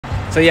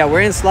So yeah,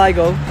 we're in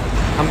Sligo.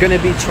 I'm gonna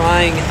be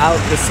trying out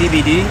the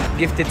CBD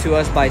gifted to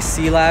us by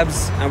C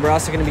Labs, and we're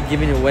also gonna be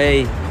giving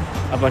away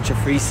a bunch of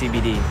free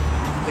CBD.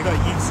 They got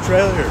Yeats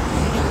Trail here.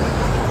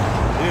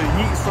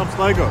 Yeah, Yeats from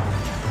Sligo.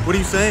 What are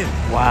you saying?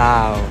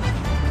 Wow.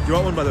 Do you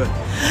want one, by the way?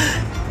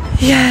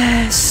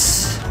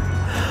 Yes.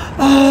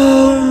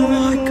 Oh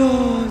my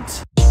god.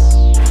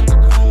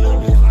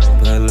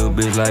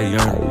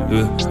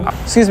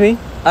 Excuse me.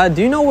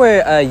 Do you know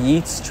where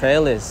Yeats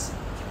Trail is?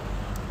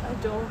 I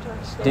don't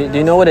actually. Do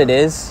you know what it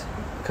is?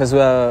 Because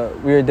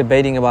we were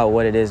debating about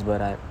what it is,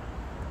 but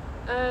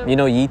you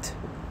know Yeet?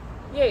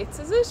 Yates,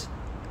 is it?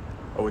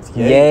 Oh, it's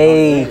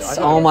Yates.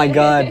 Oh my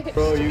god.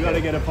 Bro, you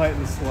gotta get a pint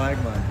in the swag,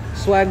 man.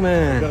 Swag You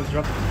man. gotta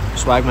drop.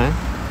 Swag man.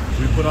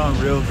 We put on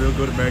real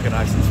good American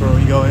accents for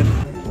when you go in.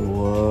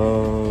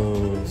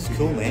 Whoa. It's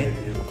cool, man.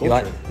 You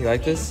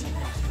like this?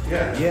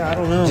 Yeah, I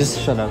don't know. Just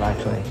shut up,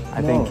 actually.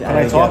 I think. Can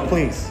I talk,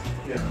 please?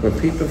 When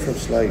people from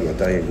Sligo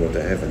die and go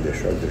to heaven, they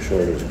shrug their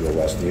shoulders and go,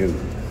 what's new?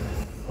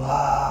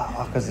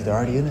 Wow, because they're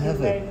already in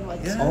heaven.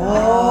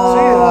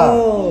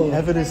 Oh.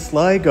 Heaven is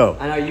Sligo.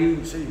 And are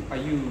you?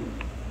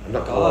 I'm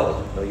not God.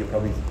 God. No, you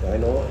probably, I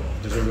know.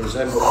 There's a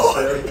resemblance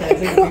there. Can I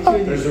take a picture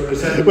with There's you? a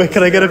resemblance. Wait,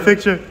 can I get a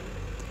picture?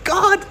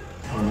 God!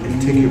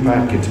 It'll take you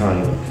back in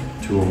time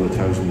to over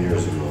 1,000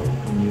 years ago.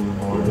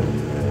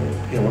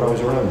 Yeah, when I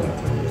was around that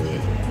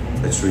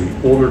time. It's really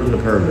older than the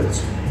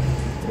pyramids.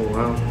 Oh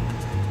wow.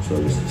 So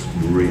it's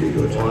really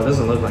good. Well, it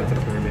doesn't look like the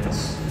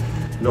pyramids.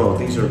 No,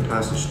 these are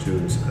passage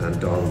tombs and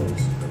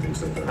dolmens and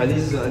things like that. Are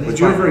these But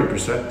you're very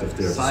perceptive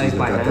there to see sized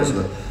by that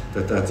hand?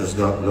 that does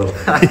not look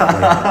like a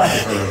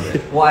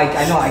pyramid. Well,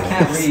 I know I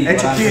can't read.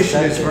 but I'm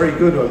Education is perceptive. very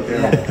good out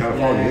there in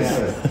California, yeah.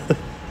 isn't it?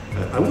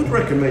 I would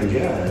recommend,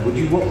 yeah. Would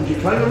you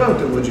climb a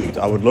mountain, would you?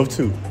 I would love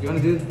to. You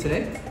want to do it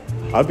today?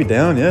 I'd be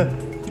down, yeah.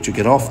 But you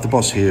get off the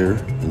bus here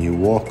and you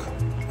walk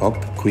up.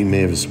 Queen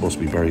Maeve is supposed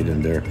to be buried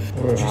in there.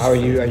 How are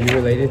you? Are you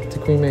related to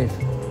Queen Maeve?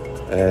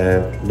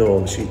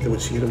 No, she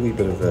had a wee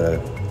bit of a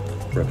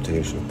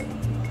reputation.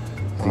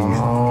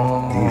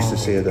 They used to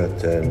say that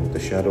the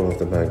shadow of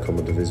the man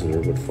coming to visit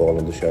her would fall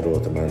on the shadow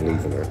of the man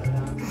leaving her.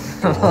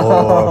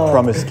 Oh,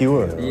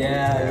 promiscuous.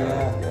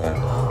 Yeah.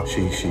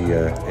 She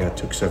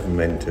took 7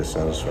 men to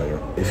satisfy her.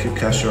 If you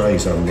cast your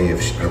eyes on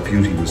Maeve, her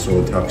beauty was so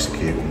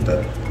intoxicating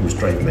that it was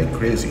driving men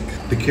crazy.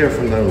 Be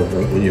careful now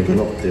when you're going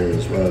up there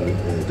as well,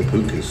 the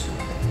pukas.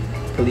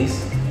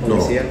 Police? No,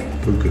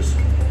 pukas.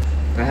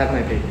 I have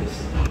my papers.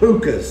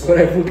 Pukas! What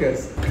are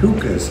pukas?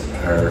 Pukas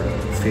are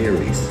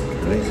fairies,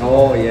 right?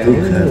 Oh yeah. Who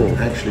can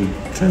actually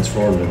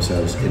transform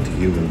themselves into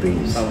human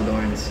beings.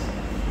 Salvadorans.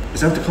 Is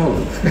that what they call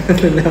them?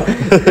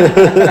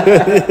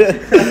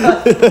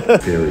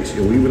 Fairies.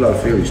 Yeah, we have a lot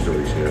of fairy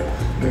stories here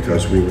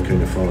because we were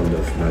kind of fond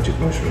of magic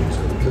mushrooms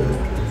and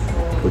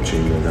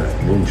poaching and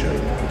that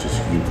moonshine, which is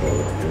you call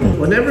it. You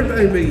know? Whenever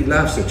anybody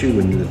laughs at you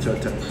when you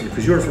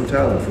because you're from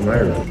Talon, from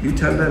Ireland, you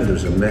tell them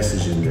there's a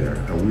message in there,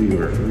 and we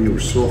were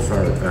so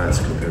far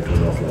advanced compared to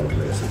an awful lot of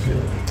places. You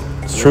know.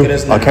 It's true.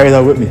 I'll carry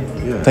that with me.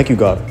 Yeah. Thank you,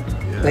 God.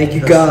 Thank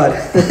you, God.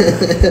 Keep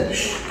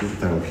it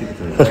down, keep it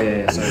down. Oh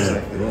yeah,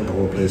 sorry. You don't want the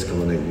whole place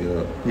coming in, you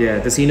know. Yeah,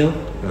 does he know?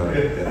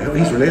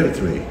 He's related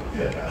to me.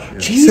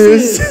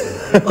 Jesus!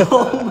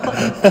 Oh my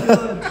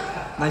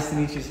god. Nice to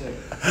meet you, sir.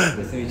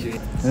 Nice to meet you.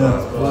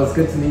 Well, it's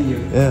good to meet you.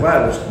 Well,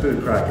 there's a bit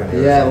of crack in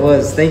here. Yeah, it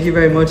was. Thank you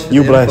very much for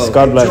You the bless. info.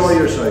 God bless. Enjoy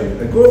your side.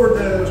 And go over to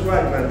the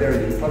swag man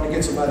there. You'll probably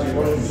get some magic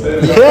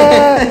mushrooms.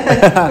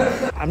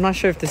 I'm not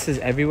sure if this is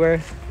everywhere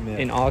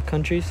in all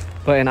countries,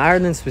 but in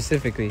Ireland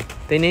specifically,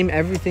 they name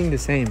everything the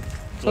same.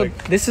 So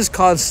this is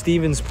called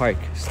Stephen's Park.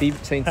 St.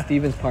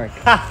 Stephen's Park.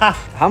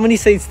 How many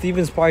St.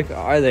 Stephen's Park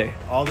are there?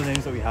 All the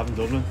names that we have in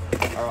Dublin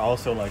are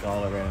also like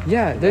all around.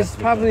 Yeah, there's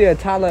probably a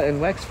Tala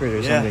in Wexford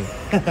or something.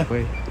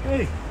 Wait.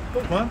 Hey,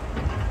 look, man.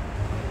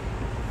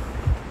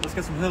 Let's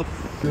get some help.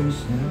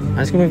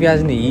 Ask him if he has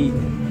any eat.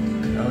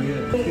 Oh,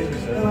 yeah.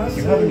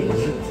 You have any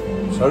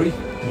yeet? Sorry?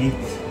 Yeet.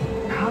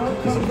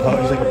 He's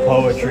like a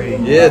poetry.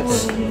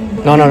 Yes.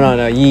 No,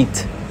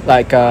 yeet.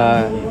 Like,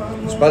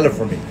 Spell it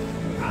for me.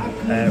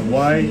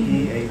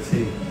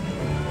 Y-E-A-T.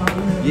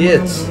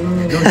 Yes.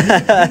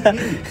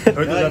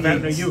 Or does that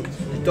matter to you?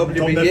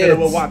 W.B. Don't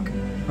Yeats. whack.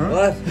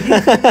 What?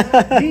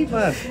 Yeet,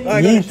 man.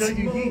 Yeet.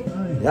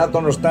 You have to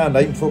understand,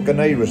 I'm fucking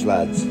Irish,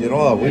 lads. You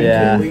know, we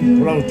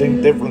pronounce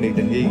things differently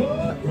than ye. I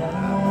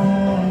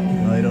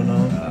don't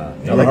know.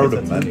 Never heard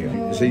of them,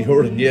 anyway. You see,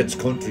 you're in Yeats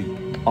country.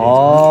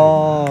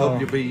 oh.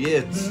 W.B.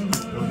 Yeats.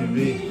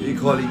 WB. You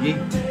call it Yeat.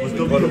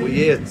 We call it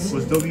Yeats.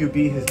 Was WB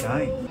his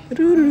guy?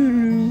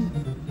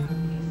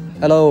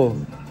 Hello.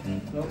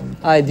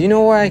 Hi, do you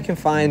know where I can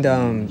find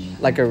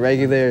like a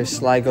regular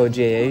Sligo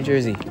GAA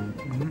jersey?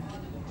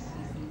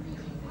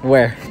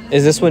 Where?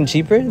 Is this one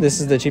cheaper? This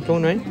is the cheaper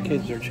one, right?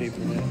 Kids are cheaper,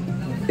 yeah.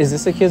 Is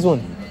this a kid's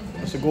one?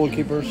 That's the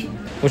goalkeepers.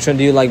 Which one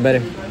do you like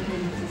better?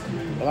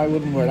 Well, I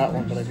wouldn't wear that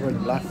one, but I'd wear the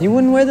black one. You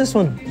wouldn't wear this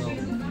one?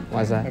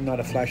 Why's that? I'm not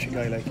a flashy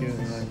guy like you.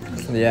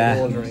 I'm Yeah.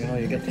 older, you know,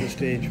 you get to the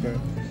stage where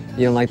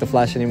You don't like the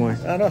Flash anymore?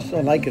 I just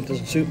don't like it.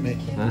 Doesn't suit me.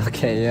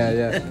 Okay,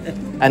 yeah.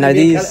 And are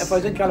these? If I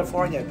was in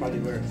California, I'd probably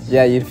wear it.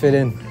 Yeah, you'd fit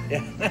in.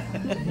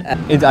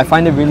 Yeah. I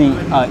find it really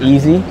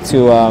easy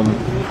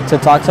to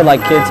talk to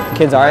like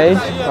kids our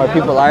age or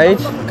people our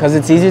age, because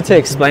it's easy to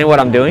explain what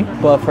I'm doing.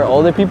 But for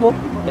older people,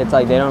 it's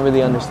like they don't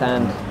really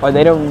understand or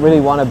they don't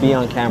really want to be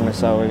on camera.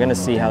 So we're gonna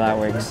see how that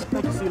works.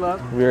 Thank you, C-Lab.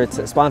 We're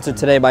sponsored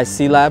today by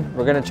C-Lab.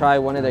 We're gonna try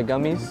one of their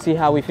gummies. See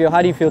how we feel.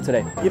 How do you feel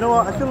today? You know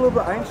what? I feel a little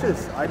bit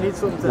anxious. I need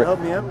something to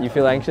help me out. You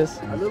feel anxious?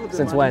 A little bit.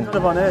 Since man. when? I'm kind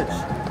of on edge.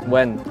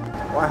 When?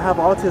 Well, I have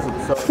autism,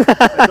 so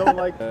I don't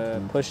like.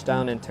 Push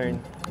down and turn.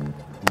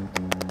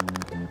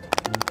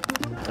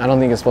 I don't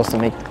think it's supposed to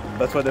make.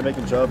 That's why they make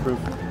them child-proof.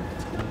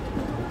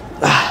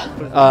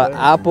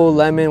 Apple,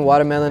 lemon,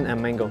 watermelon,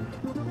 and mango.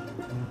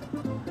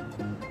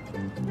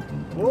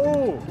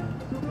 Whoa!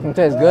 It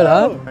tastes good,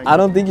 huh? Whoa. I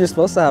don't think you're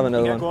supposed to have You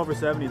another can't go one. over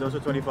 70. Those are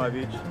 25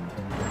 each.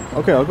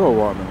 Okay, I'll go with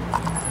watermelon.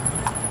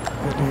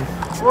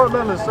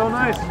 Watermelon is so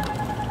nice.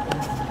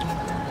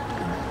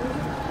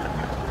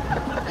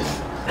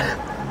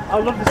 I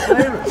love the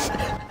flavor.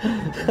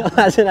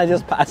 Imagine I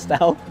just passed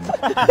out.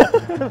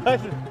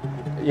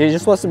 You're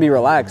just supposed to be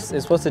relaxed.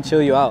 It's supposed to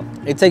chill you out.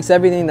 It takes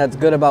everything that's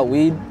good about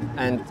weed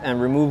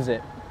and removes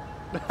it.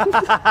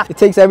 It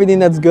takes everything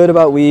that's good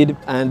about weed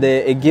and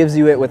it gives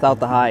you it without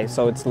the high,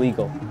 so it's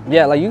legal.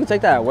 Yeah, like you can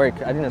take that at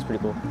work. I think that's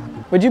pretty cool.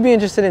 Would you be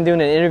interested in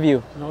doing an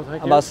interview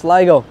about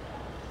Sligo?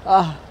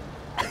 No,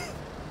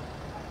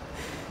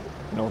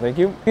 thank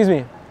you. Excuse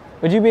me.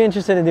 Would you be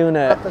interested in doing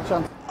a...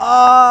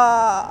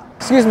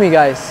 Excuse me,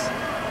 guys.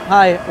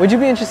 Hi. Would you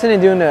be interested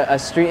in doing a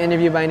street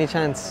interview by any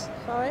chance?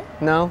 Sorry?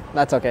 No?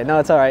 That's okay. No,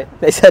 it's all right.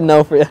 They said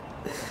no for you.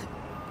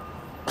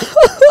 Do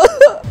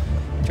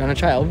you want to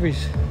try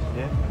Elvis?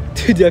 Yeah.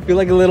 Dude, I feel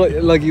like you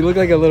look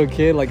like a little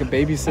kid, like a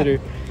babysitter.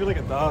 I feel like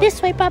a dog.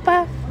 This way,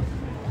 Papa.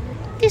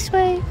 This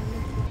way.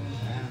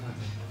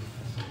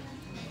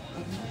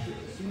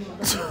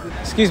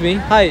 Excuse me.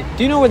 Hi.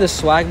 Do you know where the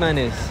Swag Man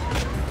is?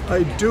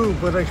 I do,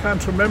 but I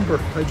can't remember.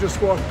 I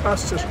just walked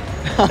past it.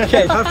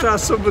 Okay. I have to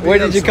ask somebody Where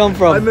else. did you come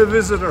from? I'm a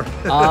visitor.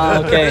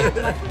 Ah, okay.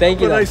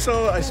 Thank you. But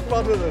though. I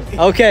spotted it.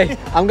 Okay,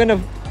 I'm gonna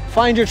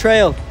find your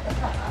trail.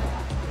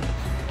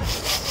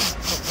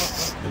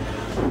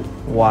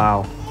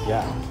 Wow.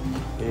 Yeah.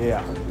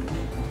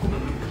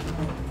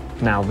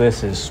 Now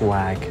this is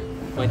swag.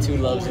 My two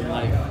loves in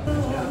life.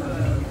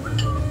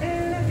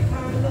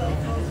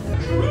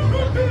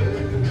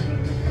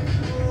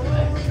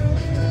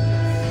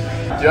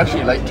 Do you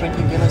actually like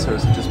drinking Guinness, or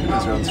is it just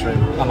because you're on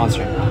stream? I'm on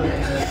stream.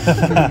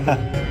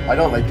 I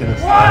don't like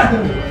Guinness.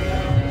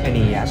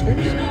 Any askers?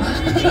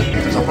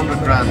 There's 100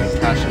 grand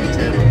cash on the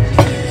table.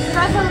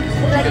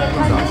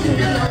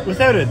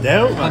 Without a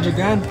doubt. 100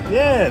 grand?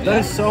 Yeah, that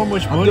is so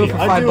much money. I'll do it for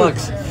I'd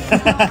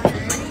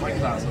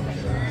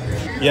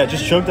 $5. Yeah,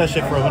 just chug that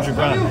shit for 100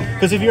 grand.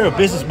 Because if you're a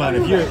businessman,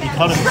 if you're an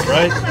economist,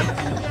 right?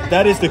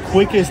 That is the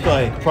quickest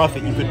like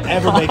profit you could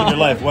ever make in your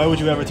life. Why would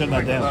you ever turn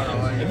that down?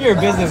 If you're a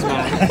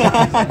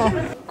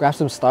businessman. Grab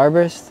some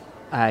Starburst.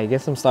 Alright,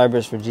 get some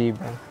Starburst for G,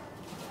 bro.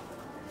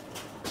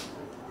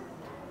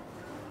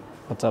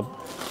 What's up?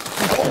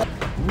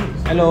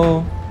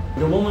 Hello.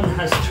 The woman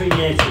has three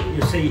natures.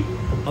 You see,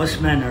 us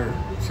men are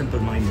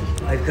simple-minded.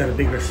 I've got a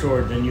bigger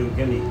sword than you,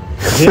 give me.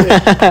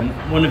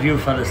 One of you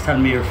fellas tell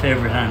me your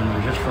favourite animal,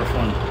 just for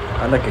fun.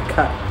 I like a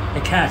cat.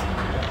 A cat.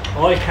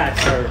 All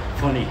cats are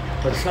funny,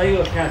 but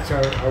Sligo cats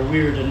are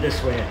weird in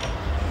this way.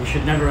 You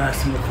should never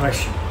ask them a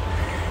question.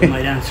 They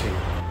might answer you.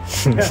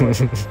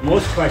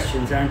 Most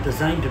questions aren't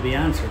designed to be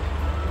answered.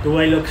 Do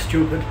I look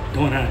stupid?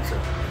 Don't answer.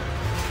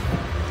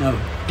 Now,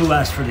 who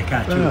asked for the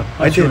cat? You.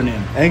 What's your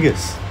name?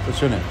 Angus.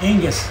 What's your name?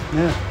 Angus.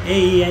 Yeah.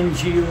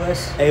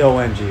 A-E-N-G-U-S?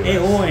 A-O-N-G-U-S.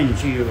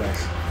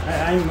 A-O-N-G-U-S.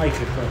 I'm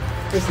Michael Cook.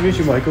 Nice to meet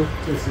you, Michael.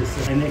 This is,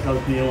 I make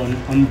out my own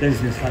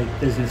unbusiness-like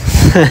business.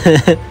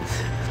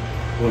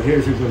 Well,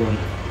 here's a good one.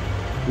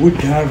 Wood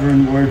carver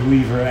and word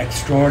weaver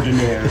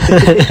extraordinaire.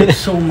 It's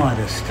so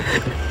modest.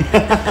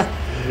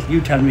 You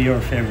tell me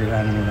your favourite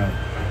animal now.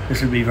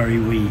 This will be very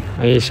wee.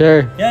 Are you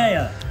sure?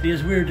 Yeah. Be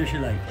as weird as you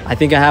like. I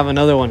think I have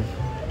another one.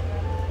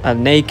 A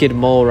naked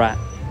mole rat.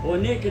 Oh,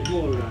 naked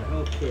mole rat.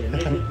 Okay,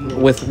 naked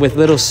mole rat. With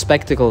little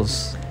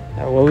spectacles.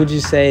 What would you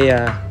say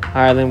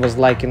Ireland was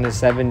like in the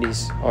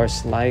 70s or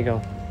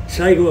Sligo?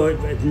 Sligo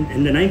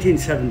in the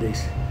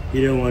 1970s.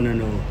 You don't want to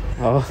know.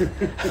 Oh,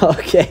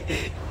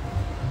 okay.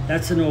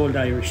 That's an old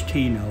Irish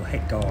tea now,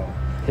 Hector.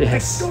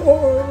 Yes.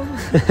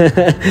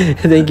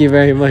 Thank you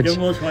very much. You're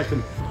most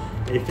welcome.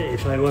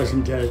 If I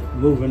wasn't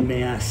moving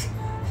my ass,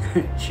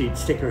 she'd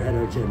stick her head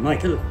out and say,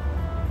 Michael,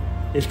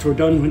 if 'twere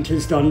done when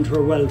 'tis done,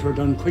 'twere well 'twere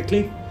done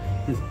quickly.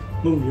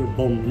 Move your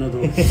bum, another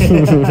one.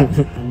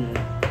 And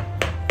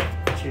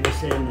she was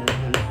saying,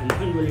 and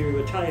when will you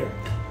retire?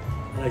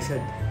 And I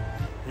said,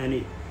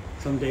 Annie,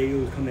 someday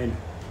you'll come in.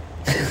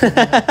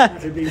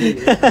 That'll be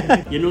me.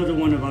 You know the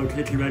one about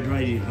Little Red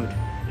Riding Hood?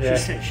 Yeah.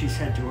 She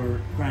said to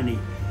her Granny,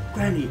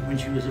 when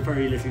she was a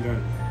very little girl,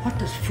 what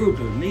does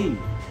frugal mean?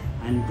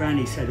 And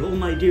Granny said, oh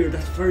my dear,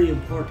 that's very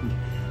important.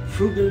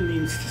 Frugal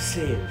means to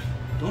save.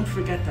 Don't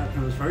forget that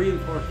now, it's very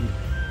important.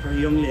 for a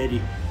young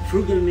lady.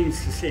 Frugal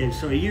means to save.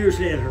 So years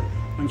later,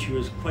 when she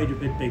was quite a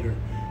bit bigger,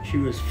 she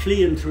was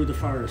fleeing through the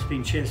forest,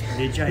 being chased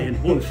by a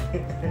giant wolf.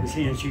 You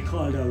see, and she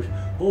called out,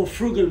 "Oh,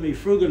 frugal me,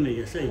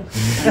 you see."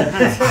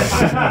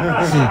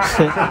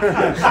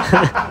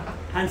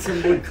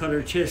 Handsome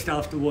woodcutter chased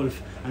off the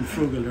wolf and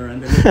frugal her.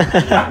 And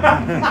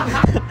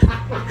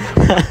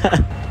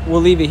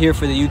We'll leave it here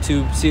for the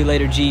YouTube. See you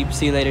later, Jeep.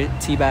 See you later,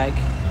 Teabag.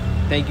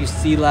 Thank you,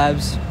 C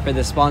Labs, for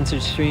the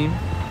sponsored stream.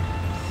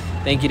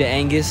 Thank you to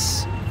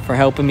Angus for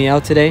helping me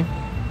out today.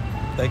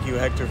 Thank you,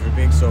 Hector, for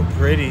being so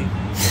pretty.